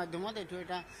আলোচনাৰ মাধ্যমত এইটো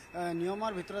এটা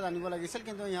নিয়মৰ ভিতৰত আনিব লাগিছিল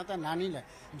কিন্তু ইহঁতে নানিলে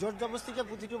জোৰ জবস্তিকে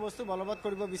প্ৰতিটো বস্তু বলবৎ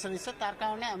কৰিব বিচাৰিছে তাৰ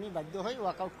কাৰণে আমি বাধ্য হৈ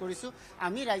ৱাকআউট কৰিছোঁ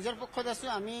আমি ৰাইজৰ পক্ষত আছোঁ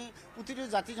আমি প্ৰতিটো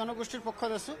জাতি জনগোষ্ঠীৰ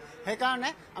পক্ষত আছোঁ সেইকাৰণে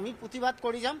আমি প্ৰতিবাদ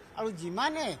কৰি যাম আৰু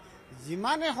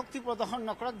যিমানে শক্তি প্ৰদৰ্শন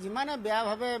নকৰক যিমানে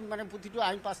বেয়াভাৱে মানে প্ৰতিটো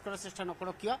আইন পাছ কৰাৰ চেষ্টা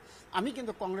নকৰক কিয় আমি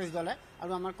কিন্তু কংগ্ৰেছ দলে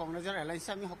আৰু আমাৰ কংগ্ৰেছৰ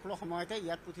এলায়েন্সে আমি সকলো সময়তে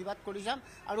ইয়াত প্ৰতিবাদ কৰি যাম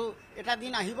আৰু এটা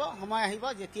দিন আহিব সময় আহিব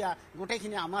যেতিয়া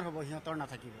গোটেইখিনি আমাৰ হ'ব সিহঁতৰ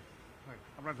নাথাকিব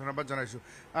আপোনাক ধন্যবাদ জনাইছোঁ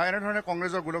এনেধৰণে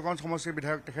কংগ্ৰেছৰ গোলগঞ্জ সমষ্টিৰ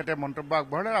বিধায়ক তেখেতে মন্তব্য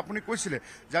আগবঢ়ালে আৰু আপুনি কৈছিলে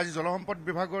যে আজি জলসম্পদ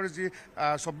বিভাগৰ যি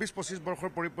 24-25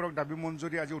 বৰ্ষৰ পৰিপূৰক দাবী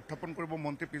মঞ্জুৰি আজি উত্থাপন কৰিব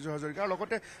মন্ত্ৰী পীযুষ হাজৰিকা আৰু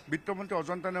লগতে বিত্তমন্ত্ৰী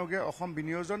অজন্তা নেওগে অসম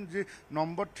বিনিয়োজন যি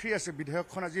নম্বৰ 3 আছে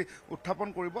বিধেয়কখন আজি উত্থাপন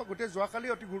কৰিব গতিকে যোৱাকালি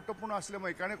অতি গুৰুত্বপূৰ্ণ আছিলে মই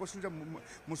এইকাৰণে কৈছিলোঁ যে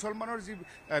মুছলমানৰ যি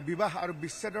বিবাহ আৰু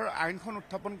বিচ্ছেদৰ আইনখন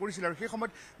উত্থাপন কৰিছিলে আৰু সেই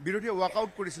সময়ত বিৰোধীয়ে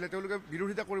ৱাকআউট কৰিছিলে তেওঁলোকে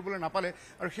বিৰোধিতা কৰিবলৈ নাপালে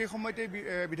আৰু সেই সময়তে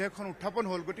বিধেয়কখন উত্থাপন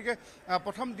হ'ল গতিকে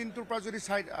প্ৰথম দিনটোৰ পৰা যদি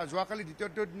যোৱাকালি দ্বিতীয়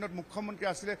দিনত মুখ্যমন্ত্ৰী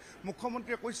আছিলে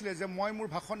মুখ্যমন্ত্ৰীয়ে কৈছিলে যে মই মোৰ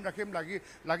ভাষণ ৰাখিম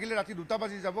লাগিলে ৰাতি 2টা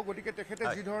বাজি যাব গতিকে তেখেতে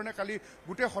যিধৰণে কালি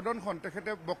গোটেই সদনখন তেখেতে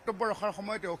বক্তব্য ৰখাৰ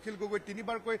সময়তে অখিল গগৈ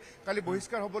 3বাৰকৈ কালি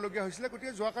বহিষ্কাৰ হ'বলগীয়া হৈছিলে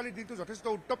গতিকে যোৱাকালি দিনটো যথেষ্ট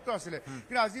উত্তপ্ত আছিলে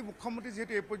কিন্তু আজি মুখ্যমন্ত্ৰী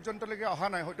যিহেতু এই পৰ্যন্তলৈকে অহা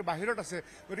নাই হয়তো বাহিৰত আছে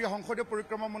গতিকে সংসদীয়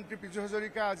পৰিক্ৰমা মন্ত্ৰী পীযুষ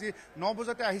হাজৰিকা আজি 9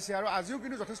 বজাতে আহিছে আৰু আজিও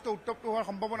কিন্তু যথেষ্ট উত্তপ্ত হোৱাৰ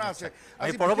সম্ভাৱনা আছে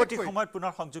আমি পৰৱৰ্তী সময়ত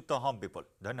পুনৰ সংযুক্ত হ'ম বিপুল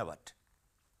ধন্যবাদ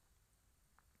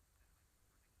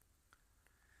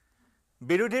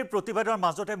বিৰোধীৰ প্ৰতিবাদৰ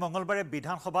মাজতে মঙলবাৰে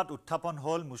বিধানসভাত উত্থাপন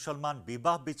হ'ল মুছলমান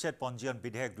বিবাহ বিচ্ছেদ পঞ্জীয়ন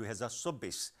বিধেয়ক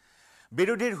 2024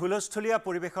 বিৰোধীৰ হুলস্থলীয়া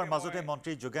পৰিৱেশৰ মাজতে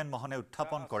মন্ত্ৰী যোগেন মোহনে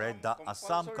উত্থাপন কৰে the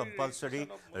Assam compulsory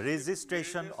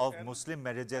registration of Muslim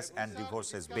মেৰেজেছ and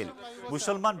ডিভোৰ্চেছ বিল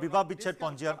মুছলমান বিবাহ বিচ্ছেদ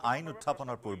পঞ্জীয়ন আইন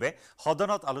উত্থাপনৰ পূৰ্বে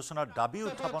সদনত আলোচনাৰ দাবী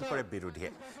উত্থাপন কৰে বিৰোধীয়ে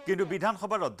কিন্তু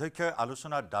বিধানসভাৰ অধ্যক্ষই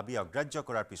আলোচনাৰ দাবী অগ্ৰাহ্য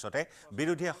কৰাৰ পিছতে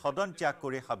বিৰোধীয়ে সদন ত্যাগ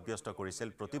কৰি সাব্যস্ত কৰিছিল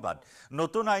প্ৰতিবাদ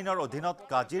নতুন আইনৰ অধীনত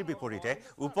কাজীৰ বিপৰীতে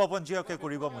উপপঞ্জীয়কে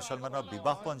কৰিব মুছলমানৰ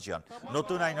বিবাহ পঞ্জীয়ন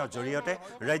নতুন আইনৰ জৰিয়তে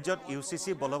ৰাজ্যত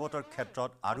ইউচিচি বলবতৰ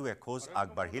ক্ষেত্ৰত আৰু এখোজ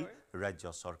আগবাঢ়িল ৰাজ্য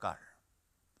চৰকাৰ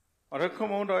অধ্যক্ষ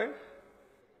মহোদয়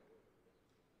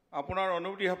আপোনাৰ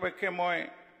অনুমতি সাপেক্ষে মই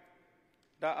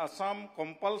the Assam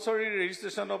compulsory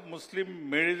registration of Muslim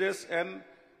মেৰেজেছ and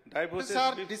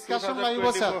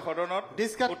ডাইভোৰ্চেছ সদনত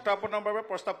উত্থাপনৰ বাবে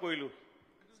প্ৰস্তাৱ কৰিলোঁ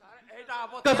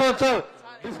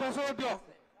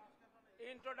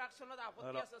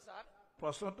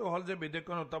প্ৰশ্নটো হ'ল যে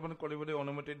বিধেয়কখন উত্থাপন কৰিবলৈ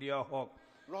অনুমতি দিয়া হওক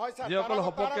যিসকল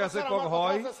সপক্ষে আছে কওক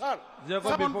হয়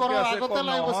যিসকল বিপক্ষে আছে কওক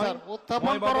নহয়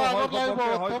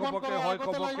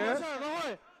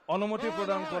অনুমতি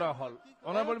প্ৰদান কৰা হ'ল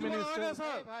অনাৰেবল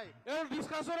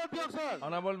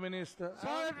মিনিষ্টাৰ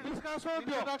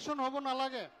হ'ব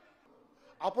নালাগে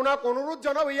আপোনাক অনুৰোধ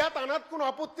জনাব ইয়াত আনাত কোনো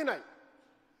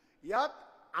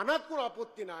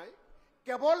আপত্তি নাই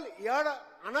কেৱল ইয়াৰ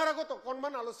আনাৰ আগত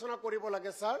অকণমান আলোচনা কৰিব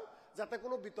লাগে ছাৰ যাতে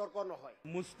কোনো বিতৰ্ক নহয়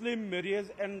মুছলিম মেৰিয়েজ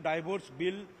এণ্ড ডাইভোৰ্চ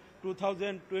বিল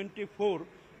 2024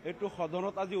 এইটো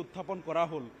সদনত আজি উত্থাপন কৰা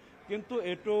হ'ল কিন্তু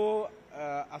এইটো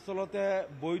আচলতে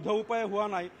বৈধ উপায়ে হোৱা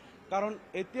নাই কাৰণ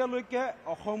এতিয়ালৈকে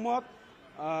অসমত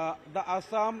the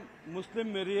Assam Muslim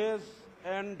marriage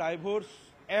and divorce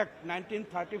act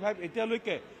 1935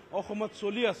 এতিয়ালৈকে অসমত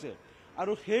চলি আছে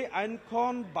আৰু সেই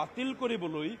আইনখন বাতিল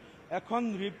কৰিবলৈ এখন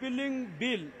ৰিপিলিং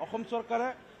বিল অসম চৰকাৰে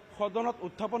সদনত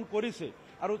উত্থাপন কৰিছে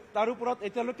আৰু তাৰ ওপৰত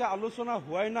এতিয়ালৈকে আলোচনা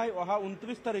হোৱাই নাই অহা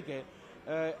 29 তাৰিখে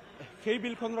সেই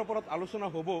বিলখনৰ ওপৰত আলোচনা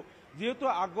হ'ব যেহেতু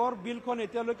আগৰ বিলখন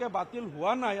এতিয়ালৈকে বাতিল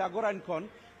হোৱা নাই আগৰ আইনখন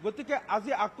গতিকে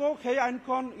আজি আকৌ সেই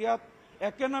আইনখন ইয়াত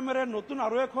একে নামেৰে নতুন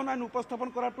আৰু এখন আইন উপস্থাপন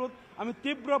কৰাটোত আমি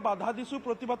তীব্ৰ বাধা দিছোঁ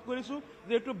প্ৰতিবাদ কৰিছোঁ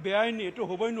যে এইটো বেআইনী এইটো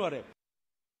হ'বই নোৱাৰে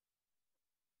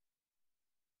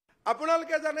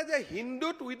আপোনালোকে জানে যে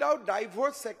হিন্দুত উইদাউট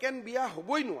ডাইভৰ্চ সেকেন্ড বিয়া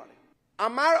হ'বই নোৱাৰে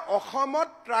আমাৰ অসমত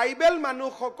ট্ৰাইবেল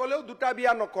মানুহসকলেও দুটা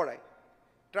বিয়া নকৰায়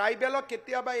ট্ৰাইবেলক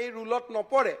কেতিয়াবা এই ৰুলত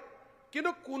নপৰে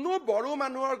কিন্তু কোনো বড়ো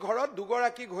মানুহৰ ঘৰত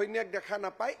দুগৰাকী ঘৈণীয়েক দেখা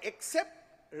নাপায় এক্সেপ্ট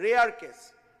ৰেয়াৰ কেছ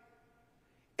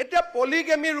এটা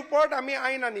পলিগেমিৰ ওপৰত আমি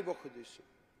আইন আনিব খুজিছোঁ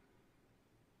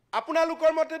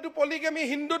আপোনালোকৰ মতেতো পলিগেমি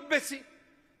হিন্দুত বেছি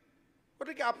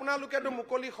গতিকে আপোনালোকেতো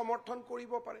মুকলি সমৰ্থন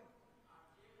কৰিব পাৰে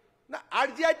না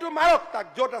আৰজিআইটো মাৰক তাক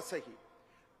য'ত আছে সি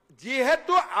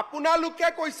যেহেতু আপোনালোকে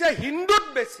কৈছে হিন্দুত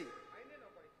বেছি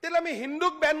তেলে আমি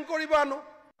হিন্দুক বেন কৰিব আনো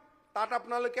তাত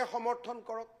আপোনালোকে সমৰ্থন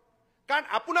কৰক কাৰণ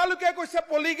আপোনালোকে কৈছে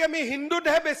পলিগেমি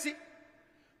হিন্দুতহে বেছি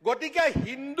গতিকে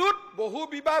হিন্দুত বহু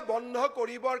বিবাহ বন্ধ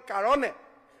কৰিবৰ কাৰণে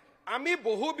আমি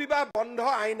বহু বিবাহ বন্ধ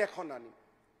আইন এখন আনিম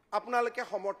আপোনালোকে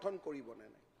সমৰ্থন কৰিব নে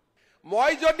নাই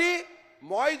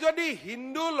মই যদি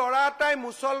হিন্দু ল'ৰা এটাই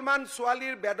মুছলমান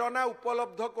ছোৱালীৰ বেদনা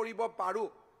উপলব্ধ কৰিব পাৰো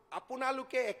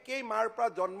আপোনালোকে একেই মাৰ পৰা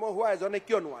জন্ম হোৱা এজনে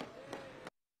কিয় নোৱাৰে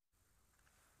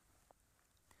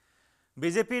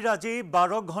বিজেপিৰ আজি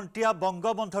 12 ঘণ্টিয়া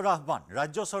বংগবন্ধৰ আহ্বান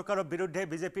ৰাজ্য চৰকাৰৰ বিৰুদ্ধে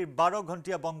বিজেপিৰ 12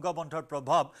 ঘণ্টিয়া বংগবন্ধৰ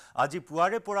প্ৰভাৱ আজি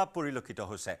পুৱাৰে পৰা পৰিলক্ষিত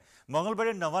হৈছে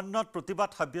মঙলবাৰে নবান্নত প্ৰতিবাদ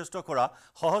সাব্যস্ত কৰা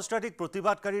সহস্ৰাধিক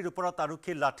প্ৰতিবাদকাৰীৰ ওপৰত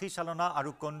আৰক্ষী লাঠি চালনা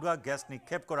আৰু কন্দুৱা গেছ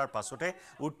নিক্ষেপ কৰাৰ পাছতে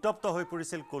উত্তপ্ত হৈ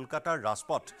পৰিছিল কলকাতাৰ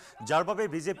ৰাজপথ যাৰ বাবে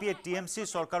বিজেপিয়ে টিএমচি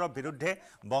চৰকাৰৰ বিৰুদ্ধে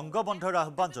বংগবন্ধৰ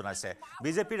আহ্বান জনাইছে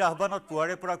বিজেপিৰ আহ্বানত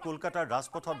পুৱাৰে পৰা কলকাতাৰ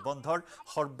ৰাজপথত বন্ধৰ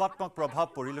সৰ্বাত্মক প্ৰভাৱ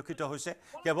পৰিলক্ষিত হৈছে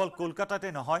কেৱল কলকাতাতে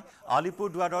নহয়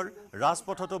আলিপুৰদুৱাৰৰ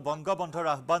ৰাজপথতো বংগবন্ধৰ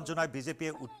আহ্বান জনাই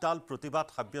বিজেপিয়ে উত্তাল প্ৰতিবাদ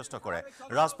সাব্যস্ত কৰে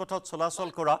ৰাজপথত চলাচল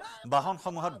কৰা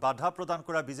বাহনসমূহত বাধা প্ৰদান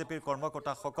কৰা বিজেপিৰ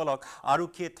কৰ্মকৰ্তাসকলক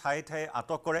আৰক্ষীয়ে ঠায়ে ঠায়ে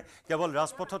আটক কৰে কেৱল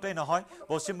ৰাজপথতে নহয়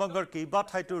পশ্চিমবংগৰ কেইবা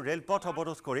ঠাইতো ৰেলপথ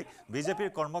অৱৰোধ কৰি বিজেপিৰ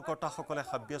কৰ্মকৰ্তাসকলে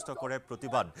সাব্যস্ত কৰে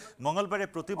প্ৰতিবাদ মঙলবাৰে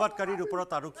প্ৰতিবাদকাৰীৰ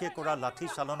ওপৰত আৰক্ষীয়ে কৰা লাঠি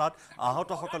চালনাত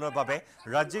আহতসকলৰ বাবে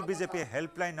ৰাজ্যিক বিজেপিয়ে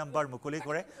হেল্পলাইন নম্বৰ মুকলি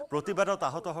কৰে প্ৰতিবাদত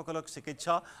আহতসকলক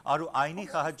চিকিৎসা আৰু আইনী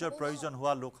সাহায্যৰ প্ৰয়োজন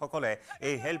হোৱা লোকসকলে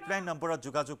এই হেল্পলাইন নম্বৰত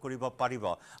যোগাযোগ কৰিব পাৰিব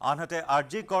আনহাতে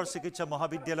আৰজি কৰ চিকিৎসা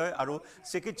মহাবিদ্যালয় আৰু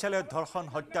চিকিৎসালয়ত ধৰ্ষণ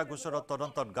হত্যা গোচৰত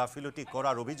তদন্তত গাফিলতি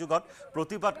কৰাৰ অভিযোগত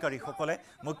প্ৰতিবাদকাৰীসকলে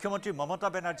মুখ্যমন্ত্ৰী মমতা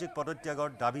বেনাৰ্জীক পদত্যাগৰ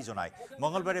দাবী জনায়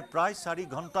মঙলবাৰে প্ৰায় 4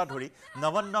 ঘণ্টা ধৰি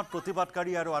নবান্নত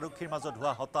প্ৰতিবাদকাৰী আৰু আৰক্ষীৰ মাজত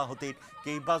হোৱা হতাহতিত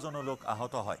কেইবাজনো লোক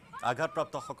আহত হয়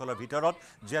আঘাতপ্ৰাপ্তসকলৰ ভিতৰত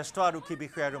জ্যেষ্ঠ আৰক্ষী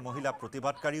বিষয়া আৰু মহিলা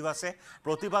প্ৰতিবাদকাৰীও আছে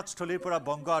প্ৰতিবাদস্থলীৰ পৰা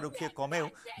বংগ আৰক্ষীয়ে কমেও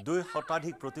 2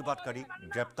 শতাধিক প্ৰতিবাদকাৰী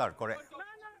গ্ৰেপ্তাৰ কৰে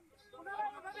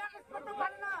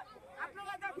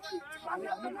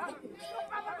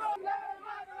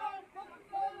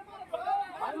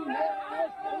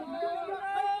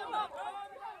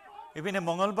ইপিনে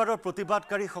মঙলবাৰৰ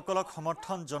প্ৰতিবাদকাৰীসকলক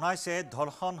সমৰ্থন জনাইছে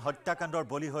ধৰ্ষণ হত্যাকাণ্ডৰ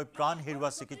বলি হৈ প্ৰাণ হেৰুৱা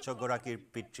চিকিৎসকগৰাকীৰ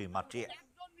পিতৃ মাতৃয়ে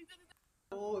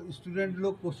स्टूडेंट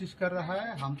लोग कोशिश कर रहा है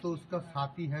हम तो उसका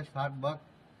साथी है 60 वक्त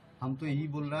हम तो यही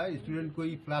बोल रहा है स्टूडेंट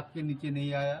कोई फ्लैग के नीचे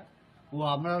नहीं आया वो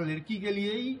हमारा लड़की के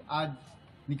लिए ही आज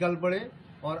निकल पड़े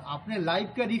और अपने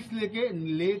लाइफ का रिस्क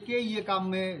लेके ये काम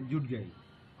में जुट गए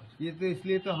ये तो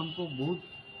इसलिए तो हमको बहुत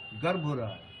गर्व हो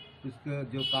रहा है इसका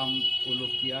जो काम वो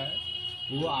लोग किया है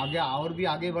वो आगे और भी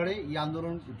आगे बढ़े ये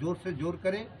आंदोलन जोर से जोर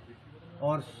करे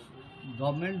और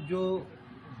गवर्नमेंट जो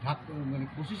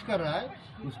कोशिश कर रहा है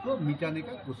उसको मिटाने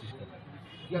का कोशिश कर रहा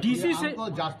है डीसी से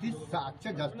जस्टिस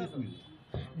अच्छा जस्टिस मिले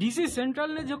डीसी सेंट्रल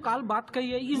ने जो काल बात कही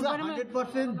है इस बारे में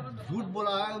 100% झूठ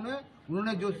बोला है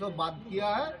उन्होंने जो सब बात किया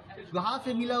है कहाँ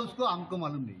से मिला उसको हमको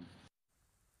मालूम नहीं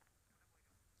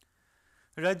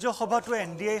ৰাজ্যসভাটো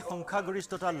এনডিএ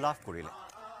সংখ্যাগৰিষ্ঠতা লাভ কৰিলে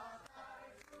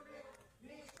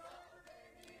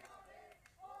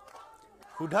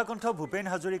সুধাকণ্ঠ ভূপেন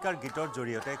হাজৰিকাৰ গীতৰ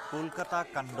জৰিয়তে কলকাতা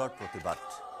কাণ্ডৰ প্ৰতিবাদ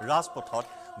ৰাজপথত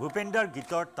ভূপেন্দাৰ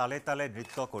গীতৰ তালে তালে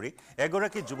নৃত্য কৰি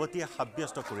এগৰাকী যুৱতীয়ে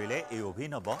সাব্যস্ত কৰিলে এই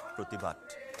অভিনৱ প্ৰতিবাদ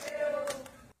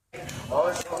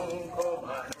অসংখ্য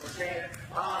মানুষেৰ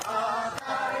আহাৰ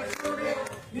শুনে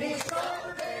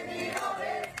নিঃশব্দে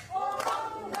নীৰবে ও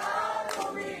গঙ্গা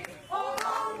তুমি ও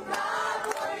গঙ্গা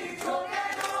বইছো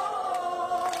কেন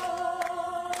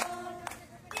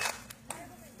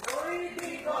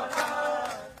নৈতিকতা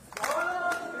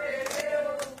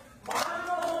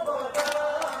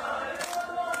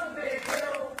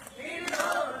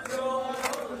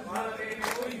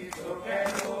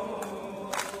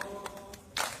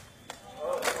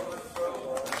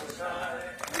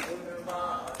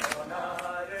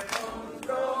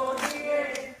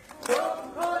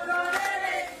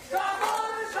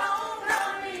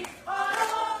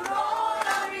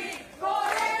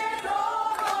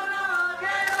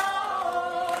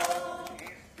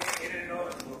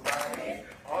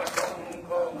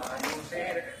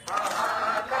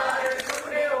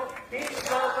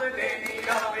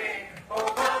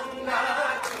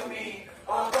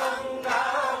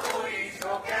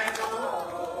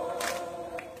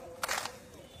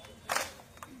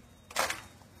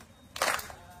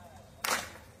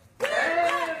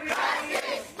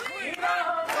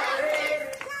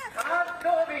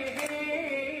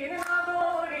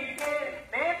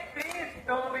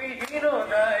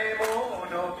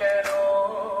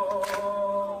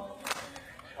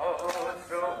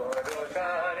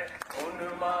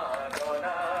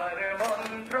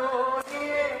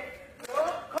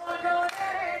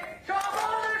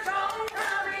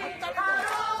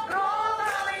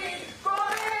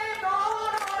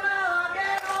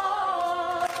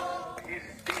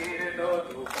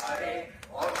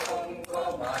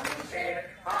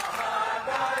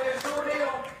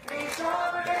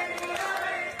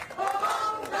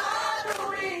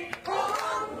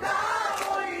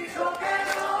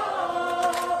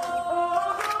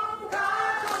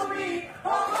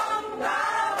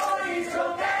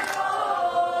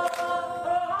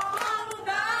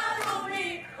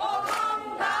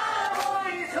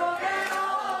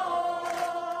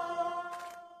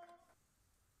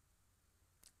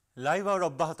লাইভ আৰু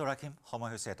অব্যাহত ৰাখিম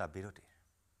সময় হৈছে এটা বিৰতি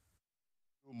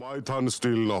মাইথান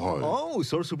ষ্টিল নহয়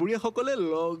ওচৰ চুবুৰীয়াসকলে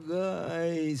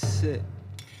লগাইছে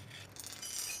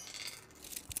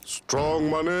ষ্ট্ৰং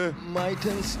মানে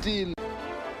Maithon still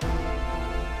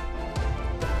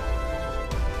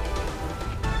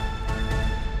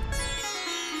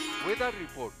Weather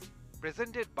report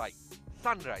presented by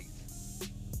Sunrise.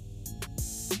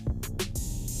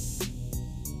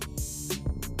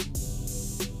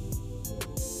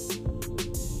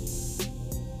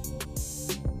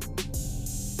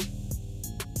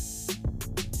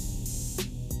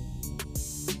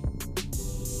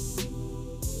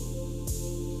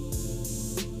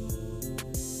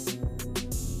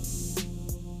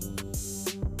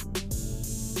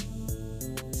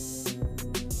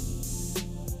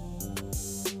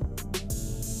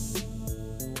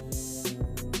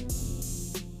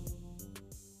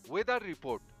 Weather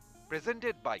report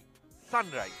presented by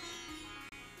Sunrise.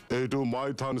 এইটো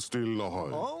মাইথান ষ্টিল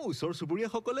নহয় ওচৰ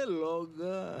চুবুৰীয়াসকলে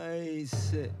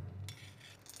লগাইছে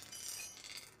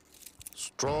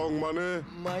ষ্ট্ৰং মানে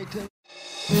মাইথান